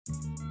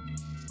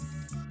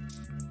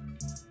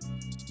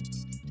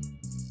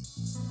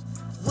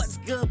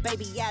good,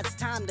 baby? Yeah, it's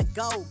time to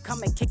go.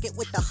 Come and kick it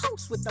with the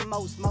host with the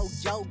most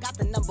mojo. Got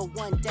the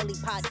 #1 daily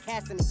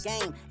podcast in the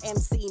game.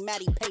 MC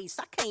Matty Pace,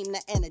 I came to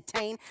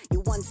entertain.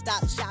 Your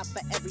one-stop shop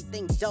for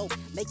everything dope.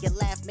 Make you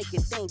laugh, make you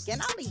think,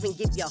 and I'll even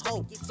give you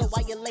hope. So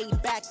while you're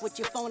laid back with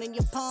your phone in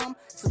your palm,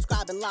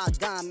 subscribe and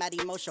log on,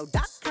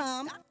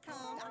 MattyMoShow.com.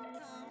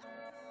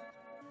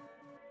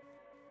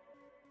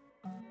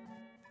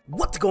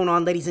 What's going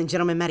on, ladies and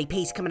gentlemen? Matty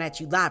Pace coming at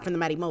you live from the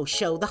Matty Mo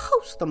Show, the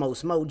host, the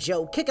most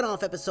mojo, kicking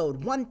off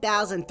episode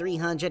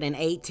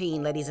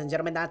 1318, ladies and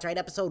gentlemen. That's right,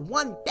 episode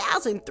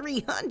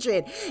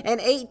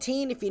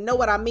 1318. If you know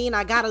what I mean,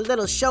 I got a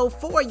little show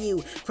for you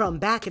from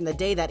back in the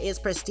day that is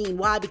pristine.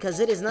 Why? Because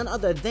it is none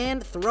other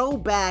than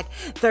Throwback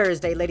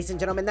Thursday, ladies and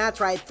gentlemen. That's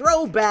right,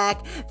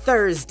 Throwback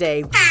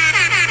Thursday.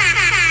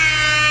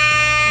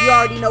 You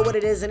already know what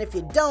it is, and if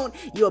you don't,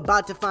 you're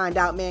about to find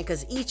out, man,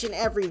 because each and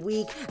every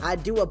week, I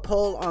do a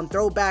poll on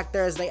Throwback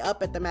Thursday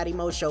up at the Matty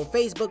Mo Show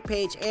Facebook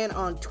page and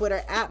on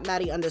Twitter at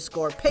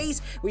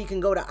Matty_Pace, where you can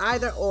go to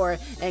either or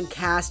and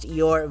cast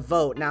your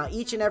vote. Now,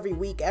 each and every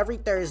week, every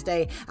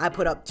Thursday, I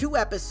put up 2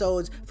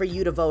 episodes for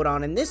you to vote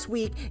on, and this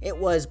week, it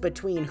was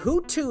between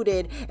Who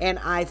Tooted and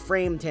I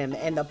Framed Him,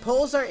 and the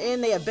polls are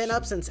in. They have been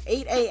up since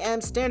 8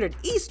 a.m. Standard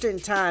Eastern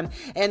Time,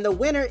 and the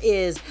winner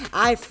is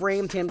I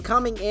Framed Him,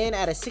 coming in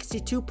at a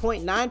 62.9%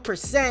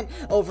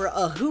 over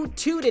a Who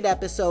Tooted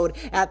episode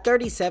at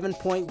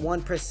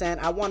 37.1%.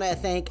 I want to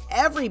thank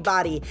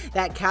everybody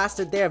that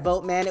casted their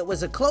vote, man. It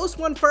was a close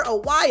one for a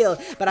while,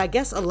 but I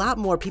guess a lot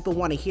more people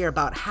want to hear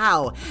about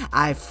how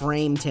I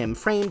framed him.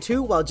 Framed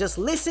who? Well, just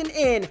listen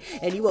in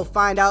and you will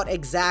find out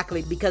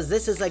exactly, because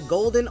this is a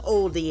golden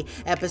oldie,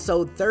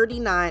 episode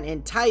 39,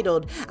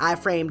 entitled I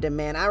Framed Him,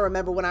 man. I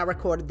remember when I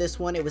recorded this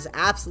one, it was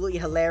absolutely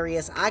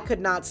hilarious. I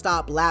could not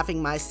stop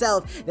laughing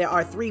myself. There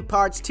are 3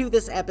 parts to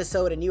this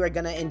episode, and you are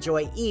going to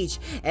enjoy each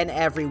and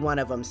every one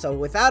of them. So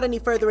without any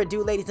further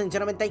ado, ladies and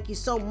gentlemen, thank you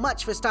so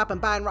much for stopping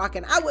by and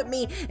rocking out with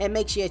me, and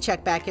make sure you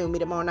check back in with me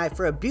tomorrow night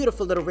for a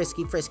beautiful little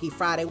Risky Frisky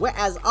Friday, where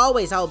as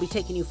always I will be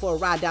taking you for a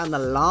ride down the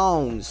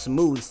long,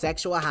 smooth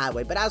sexual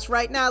highway. But as for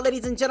right now,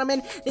 ladies and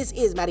gentlemen, this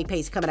is Matty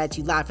Pace coming at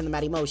you live from the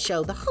Matty Mo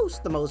Show, the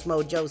host, the most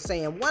mojo,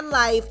 saying one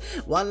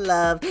life, one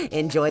love.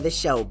 Enjoy the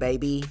show,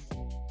 baby.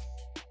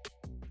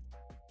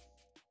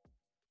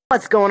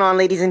 What's going on,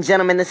 ladies and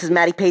gentlemen? This is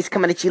Matty Pace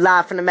coming at you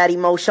live from the Matty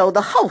Mo Show,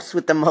 the host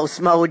with the most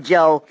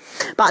mojo.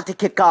 About to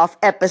kick off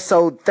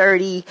episode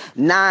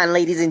 39,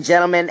 ladies and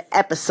gentlemen.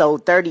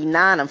 Episode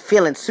 39. I'm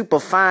feeling super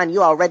fine.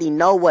 You already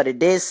know what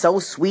it is. So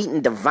sweet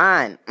and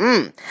divine.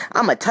 I'm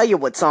gonna tell you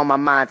what's on my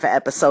mind for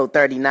episode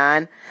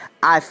 39.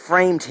 I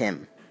framed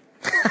him.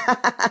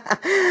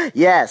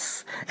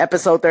 Yes,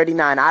 episode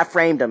 39, I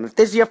framed him. If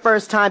this is your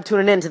first time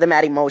tuning in to the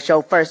Matty Mo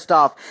Show, first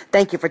off,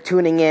 thank you for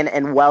tuning in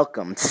and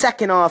welcome.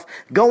 Second off,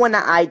 go into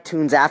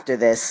iTunes after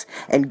this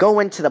and go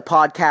into the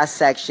podcast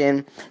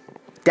section,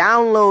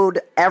 download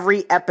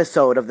every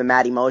episode of the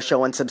Matty Mo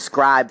Show and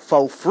subscribe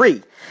for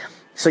free,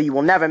 so you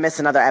will never miss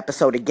another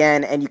episode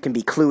again, and you can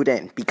be clued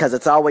in, because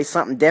it's always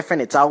something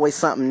different, it's always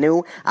something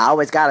new. I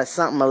always got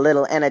something a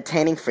little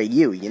entertaining for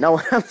you, you know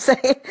what I'm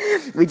saying?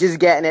 We just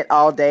getting it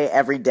all day,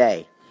 every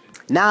day.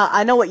 Now,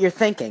 I know what you're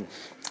thinking.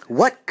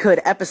 What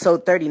could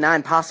episode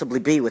 39 possibly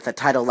be with a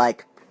title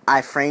like,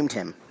 I Framed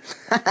Him?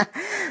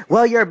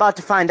 Well, you're about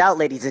to find out,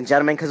 ladies and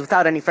gentlemen, because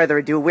without any further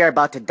ado, we're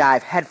about to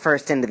dive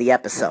headfirst into the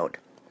episode.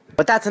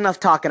 But that's enough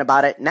talking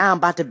about it. Now I'm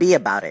about to be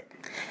about it.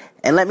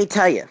 And let me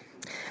tell you,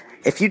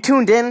 if you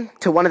tuned in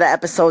to one of the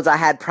episodes I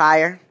had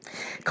prior,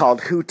 called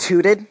Who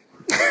Tooted,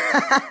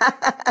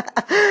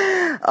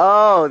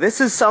 oh,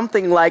 this is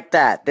something like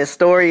that. This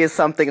story is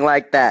something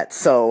like that.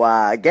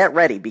 So get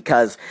ready,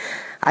 because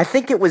I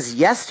think it was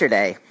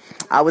yesterday,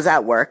 I was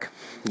at work.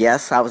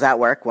 Yes, I was at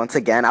work once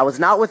again. I was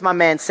not with my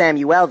man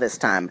Samuel this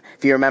time,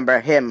 if you remember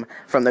him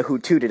from the Who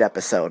Tooted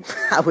episode.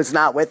 I was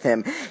not with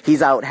him.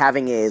 He's out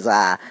having his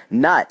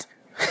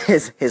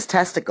his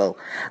testicle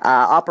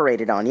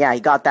operated on. Yeah, he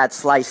got that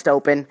sliced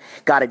open,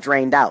 got it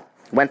drained out.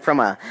 Went from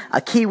a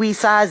kiwi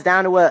size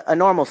down to a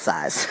normal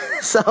size.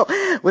 So,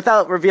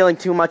 without revealing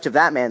too much of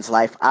that man's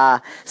life.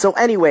 So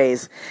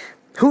anyways,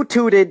 Who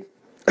Tooted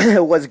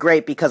was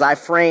great, because I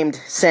framed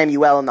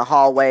Samuel in the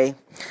hallway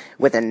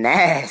with a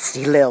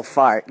nasty little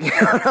fart. You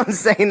know what I'm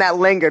saying? That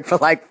lingered for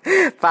like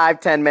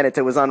 5-10 minutes.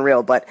 It was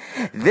unreal. But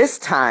this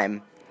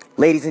time,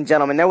 ladies and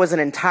gentlemen, there was an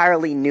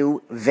entirely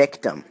new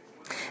victim.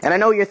 And I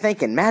know you're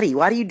thinking, Matty,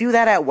 why do you do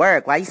that at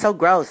work? Why are you so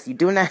gross? You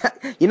doing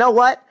that? You know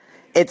what?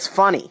 It's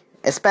funny,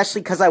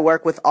 especially because I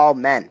work with all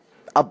men,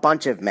 a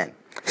bunch of men.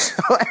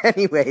 So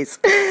anyways,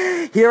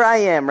 here I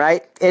am,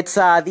 right? It's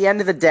the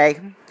end of the day,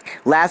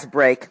 last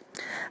break.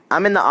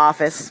 I'm in the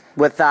office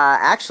with,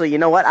 actually, you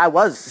know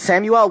what?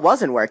 Samuel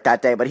was in work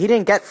that day, but he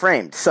didn't get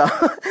framed. So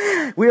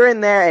we were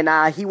in there,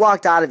 and he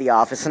walked out of the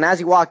office. And as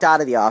he walked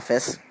out of the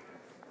office,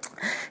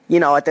 you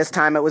know, at this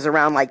time it was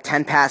around like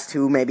 10 past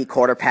 2, maybe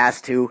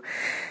 2:15.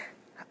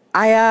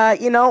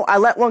 I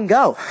let one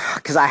go,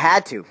 because I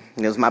had to.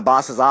 It was my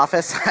boss's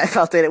office. I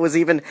felt that it was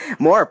even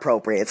more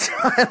appropriate, so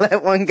I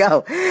let one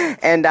go.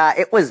 And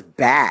it was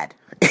bad.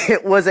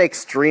 It was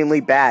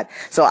extremely bad.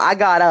 So I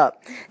got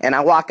up and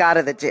I walk out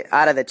of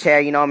the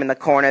chair, you know, I'm in the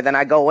corner. Then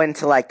I go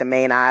into like the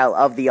main aisle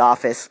of the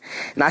office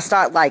and I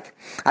start like,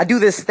 I do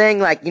this thing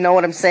like, you know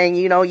what I'm saying?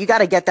 You know, you got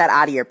to get that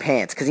out of your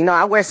pants. Cause you know,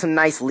 I wear some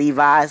nice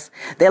Levi's.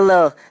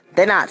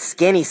 They're not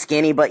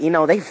skinny, but, you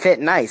know, they fit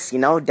nice, you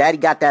know? Daddy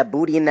got that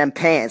booty in them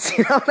pants,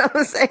 you know what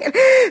I'm saying?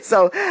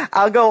 So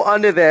I'll go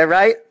under there,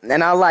 right?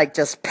 And I'll, like,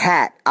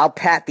 I'll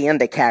pat the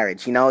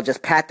undercarriage, you know?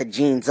 Just pat the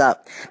jeans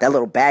up, that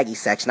little baggy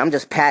section. I'm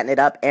just patting it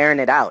up, airing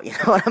it out, you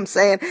know what I'm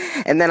saying?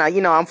 And then,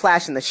 I'm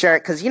flashing the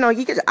shirt, because, you know,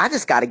 I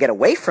just got to get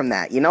away from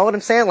that, you know what I'm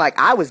saying? Like,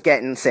 I was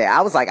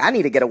like, I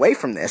need to get away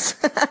from this.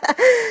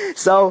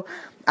 So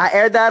I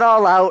aired that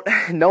all out.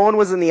 No one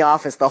was in the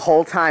office the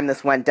whole time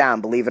this went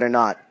down, believe it or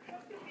not.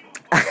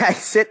 I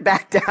sit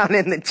back down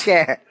in the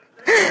chair.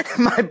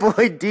 My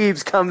boy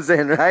Deebs comes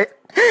in, right?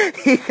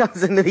 He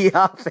comes into the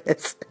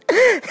office.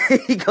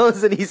 He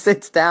goes and he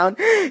sits down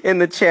in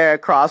the chair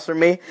across from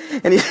me,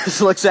 and he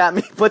just looks at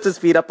me, puts his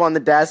feet up on the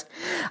desk.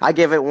 I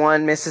give it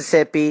 1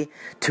 Mississippi,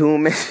 2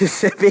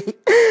 Mississippi.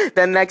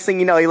 Then next thing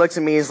you know, he looks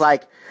at me, he's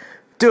like,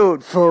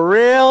 dude, for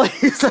real?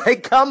 He's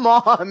like, come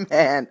on,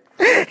 man.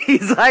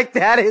 He's like,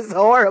 that is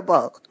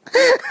horrible.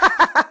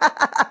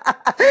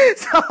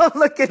 So I'm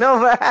looking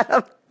over at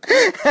him.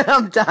 And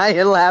I'm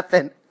dying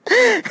laughing.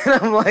 And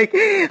I'm like,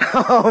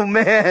 oh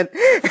man.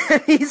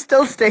 And he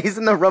still stays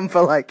in the room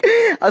for like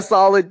a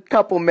solid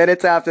couple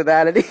minutes after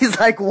that. And he's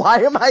like,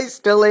 why am I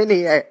still in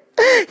here?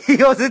 He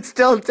goes, it's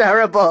still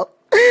terrible.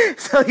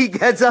 So he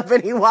gets up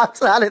and he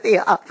walks out of the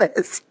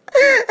office.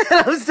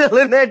 And I'm still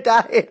in there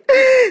dying.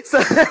 So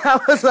I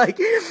was like,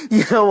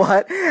 you know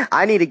what?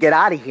 I need to get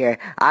out of here.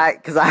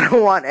 Cause I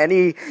don't want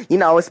any, you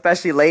know,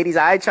 especially ladies.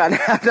 I ain't trying to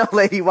have no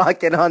lady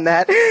walk in on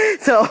that.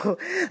 So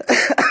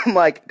I'm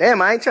like,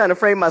 damn, I ain't trying to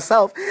frame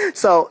myself.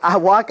 So I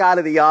walk out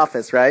of the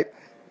office, right?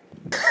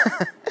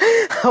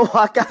 I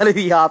walk out of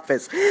the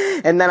office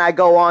and then I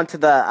go on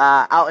to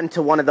out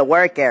into one of the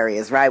work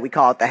areas, right? We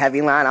call it the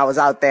heavy line. I was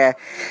out there.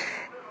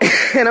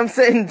 And I'm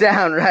sitting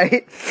down,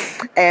 right?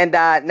 And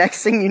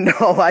next thing you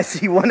know, I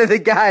see one of the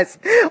guys.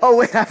 Oh,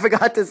 wait, I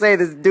forgot to say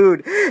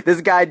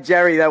this guy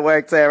Jerry that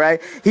works there,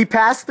 right? He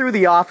passed through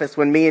the office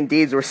when me and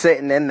Deebs were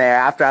sitting in there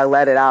after I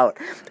let it out.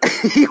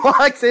 He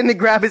walks in to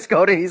grab his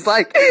coat and he's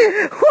like,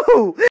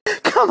 whoo,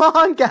 come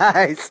on,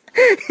 guys.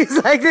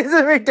 He's like, this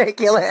is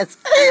ridiculous.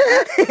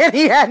 And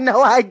he had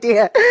no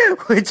idea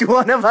which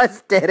one of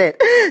us did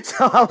it.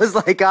 So I was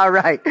like, all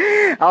right.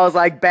 I was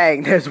like,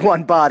 bang, there's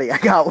one body. I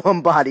got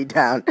one body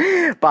down.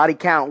 Body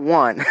count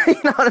 1. You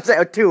know what I'm saying?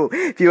 Or 2,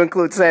 if you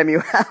include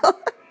Samuel.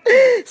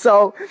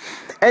 So,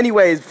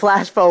 anyways,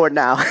 flash forward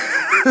now.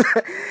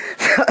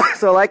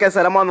 So, like I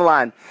said, I'm on the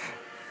line.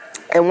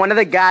 And one of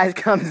the guys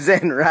comes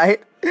in,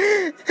 right?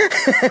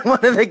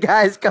 One of the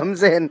guys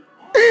comes in.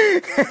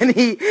 And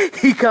he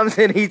comes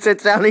in, he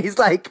sits down, and he's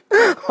like,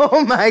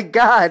 oh my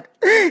God.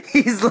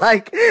 He's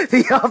like,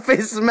 the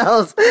office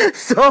smells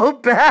so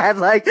bad.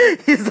 Like,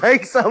 he's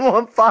like,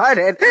 someone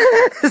farted.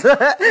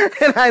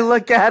 And I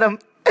look at him.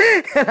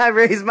 And I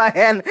raise my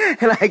hand,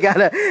 and I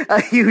got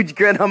a huge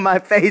grin on my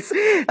face.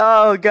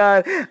 Oh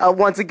God!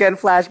 Once again,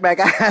 flashback.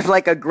 I had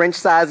like a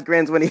Grinch-sized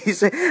grin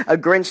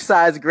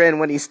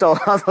when he stole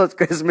all those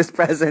Christmas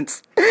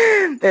presents.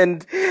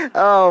 And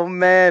oh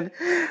man!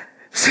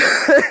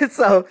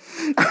 So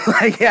I'm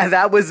like, yeah,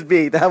 that was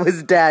me. That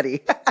was Daddy.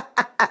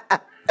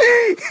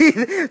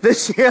 The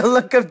sheer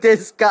look of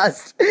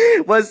disgust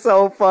was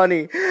so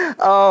funny.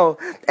 Oh,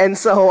 and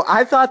so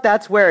I thought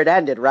that's where it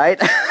ended, right?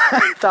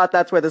 I thought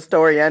that's where the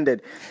story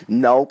ended.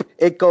 Nope,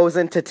 it goes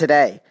into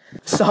today.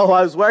 So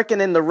I was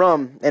working in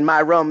my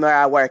room where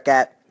I work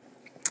at,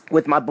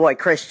 with my boy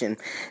Christian.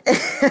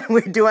 And we're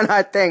doing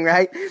our thing,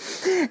 right?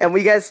 And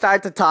we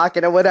start to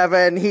talking or whatever,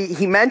 and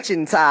he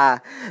mentions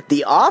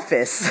The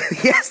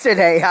Office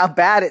yesterday, how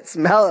bad it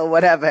smelled or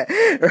whatever,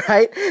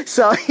 right?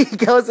 So he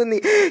goes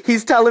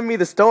he's telling me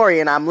the story,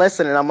 and I'm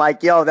listening. I'm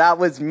like, yo, that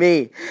was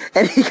me.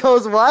 And he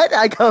goes, what?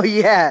 I go,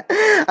 yeah.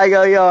 I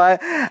go, yo,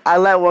 I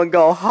let one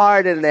go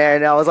hard in there,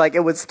 and I was like,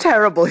 it was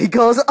terrible. He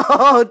goes,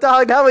 oh,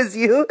 dog, that was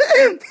you?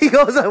 He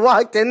goes, I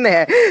walked in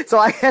there. So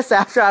I guess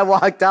after I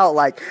walked out,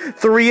 like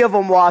 3 of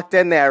them walked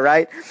in there,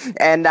 right?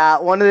 And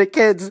one of the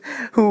kids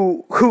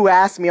who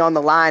asked me on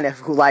the line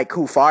who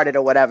farted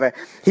or whatever,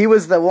 he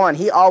was the one.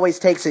 He always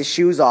takes his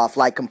shoes off,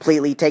 like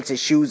completely takes his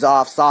shoes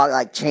off,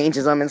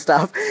 changes them and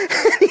stuff.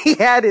 He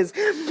had his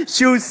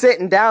shoes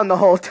sitting down the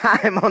whole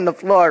time on the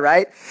floor,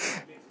 right?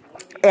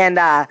 And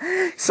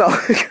so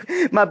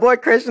my boy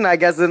Christian, I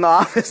guess, is in the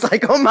office,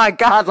 like, oh my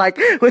God, like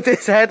with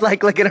his head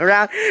like looking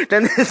around.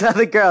 Then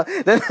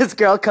this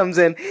girl comes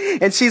in,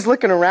 and she's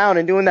looking around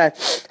and doing that,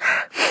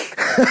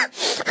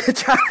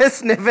 trying to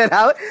sniff it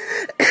out.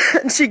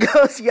 And she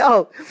goes,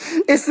 yo,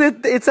 it's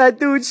that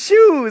dude's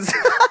shoes.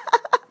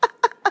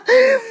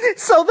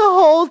 So the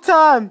whole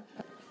time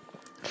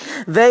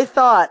they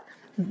thought,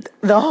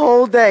 the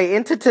whole day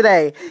into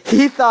today,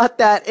 he thought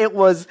that it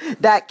was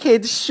that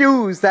kid's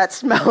shoes that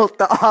smelled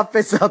the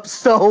office up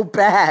so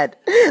bad,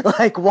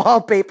 like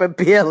wallpaper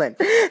peeling.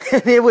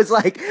 And it was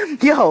like,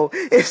 yo,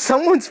 if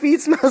someone's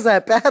feet smells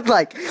that bad,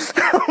 like,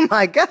 oh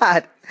my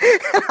God.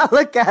 And I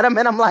look at him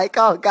and I'm like,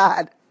 oh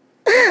God,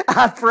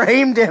 I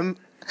framed him.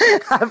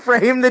 I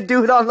framed the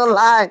dude on the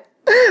line.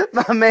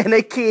 My man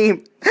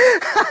Akeem.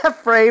 I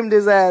framed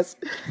his ass.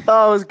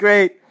 Oh, it was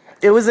great.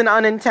 It was an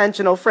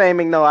unintentional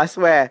framing, though, I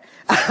swear.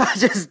 I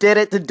just did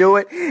it to do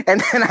it, and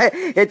then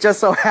it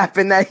just so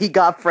happened that he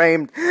got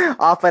framed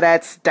off of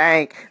that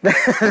stank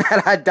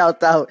that I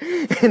dealt out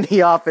in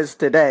the office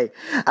today.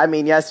 I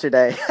mean,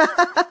 yesterday.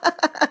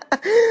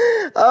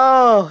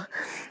 Oh,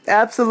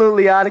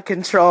 absolutely out of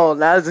control.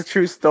 That is a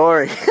true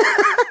story.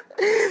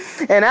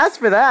 And as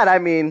for that, I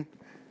mean,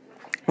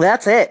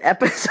 that's it.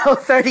 Episode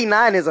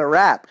 39 is a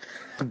wrap.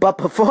 But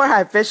before I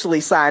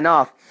officially sign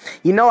off,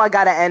 you know I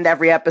gotta end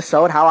every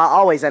episode, how I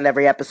always end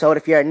every episode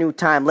if you're a new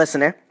time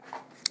listener.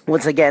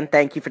 Once again,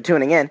 thank you for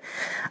tuning in.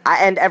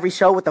 I end every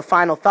show with a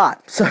final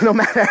thought. So no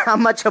matter how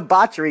much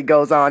debauchery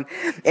goes on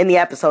in the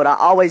episode, I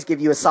always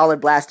give you a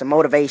solid blast of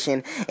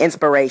motivation,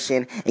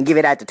 inspiration, and give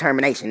you that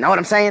determination. Know what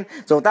I'm saying?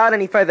 So without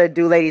any further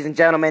ado, ladies and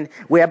gentlemen,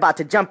 we're about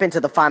to jump into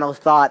the final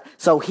thought.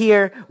 So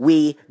here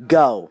we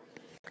go.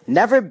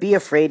 Never be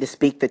afraid to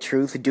speak the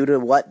truth due to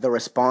what the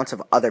response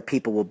of other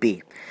people will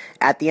be.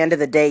 At the end of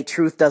the day,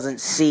 truth doesn't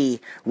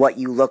see what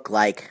you look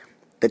like.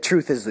 The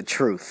truth is the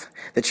truth.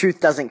 The truth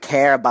doesn't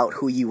care about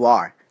who you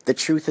are. The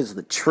truth is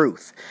the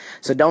truth.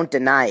 So don't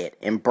deny it.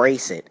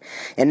 Embrace it.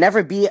 And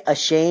never be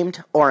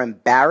ashamed or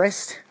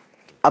embarrassed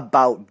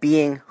about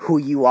being who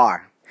you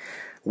are.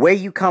 Where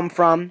you come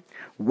from,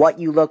 what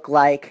you look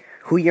like,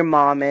 who your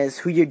mom is,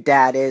 who your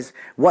dad is,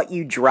 what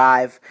you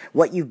drive,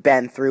 what you've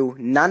been through.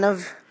 None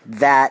of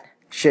that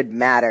should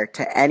matter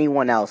to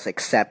anyone else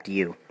except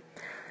you.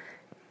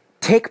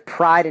 Take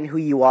pride in who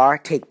you are.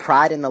 Take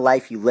pride in the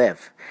life you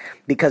live.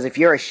 Because if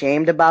you're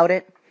ashamed about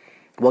it,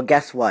 well,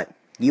 guess what?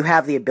 You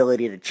have the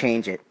ability to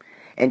change it.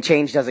 And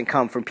change doesn't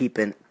come from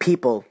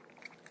people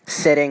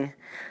sitting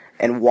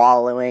and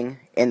wallowing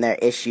in their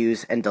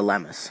issues and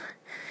dilemmas.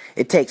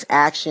 It takes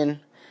action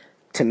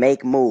to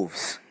make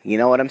moves. You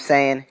know what I'm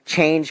saying?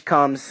 Change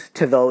comes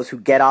to those who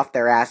get off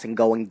their ass and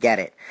go and get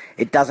it.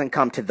 It doesn't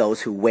come to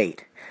those who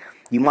wait.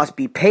 You must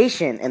be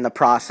patient in the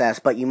process,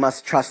 but you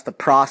must trust the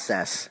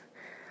process.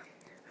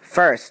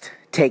 First,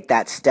 take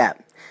that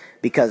step.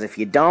 Because if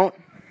you don't,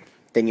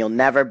 then you'll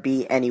never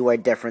be anywhere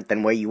different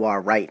than where you are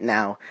right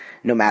now,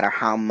 no matter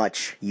how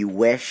much you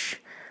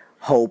wish,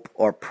 hope,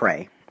 or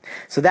pray.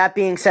 So that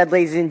being said,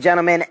 ladies and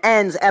gentlemen,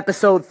 ends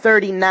episode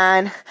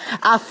 39.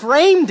 I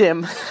framed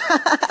him.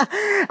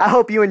 I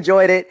hope you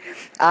enjoyed it.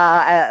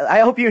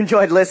 I hope you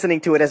enjoyed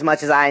listening to it as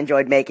much as I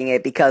enjoyed making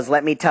it, because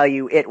let me tell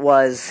you, it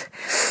was...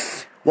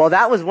 well,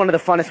 that was one of the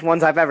funnest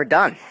ones I've ever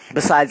done,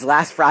 besides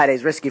last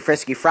Friday's Risky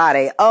Frisky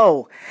Friday.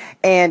 Oh,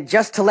 and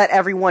just to let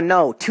everyone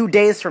know, 2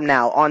 days from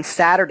now, on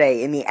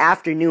Saturday in the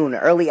afternoon,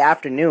 early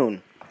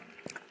afternoon,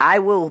 I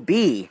will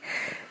be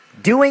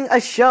doing a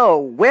show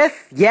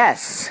with,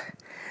 yes,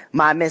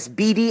 my Miss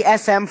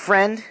BDSM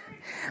friend,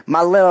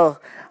 my little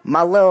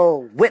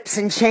whips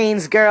and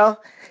chains girl.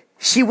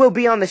 She will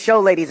be on the show,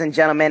 ladies and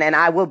gentlemen, and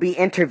I will be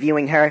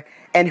interviewing her.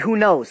 And who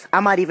knows, I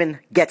might even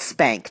get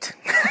spanked.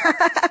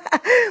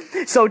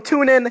 So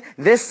tune in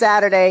this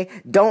Saturday.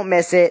 Don't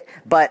miss it.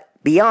 But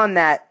beyond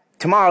that,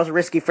 tomorrow's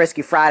Risky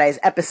Frisky Fridays,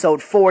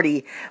 episode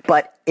 40.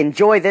 But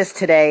enjoy this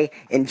today.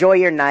 Enjoy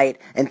your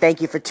night. And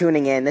thank you for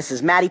tuning in. This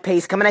is Matty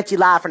Pace coming at you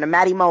live from the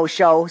Matty Mo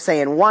Show,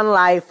 saying one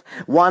life,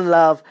 one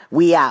love,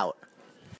 we out.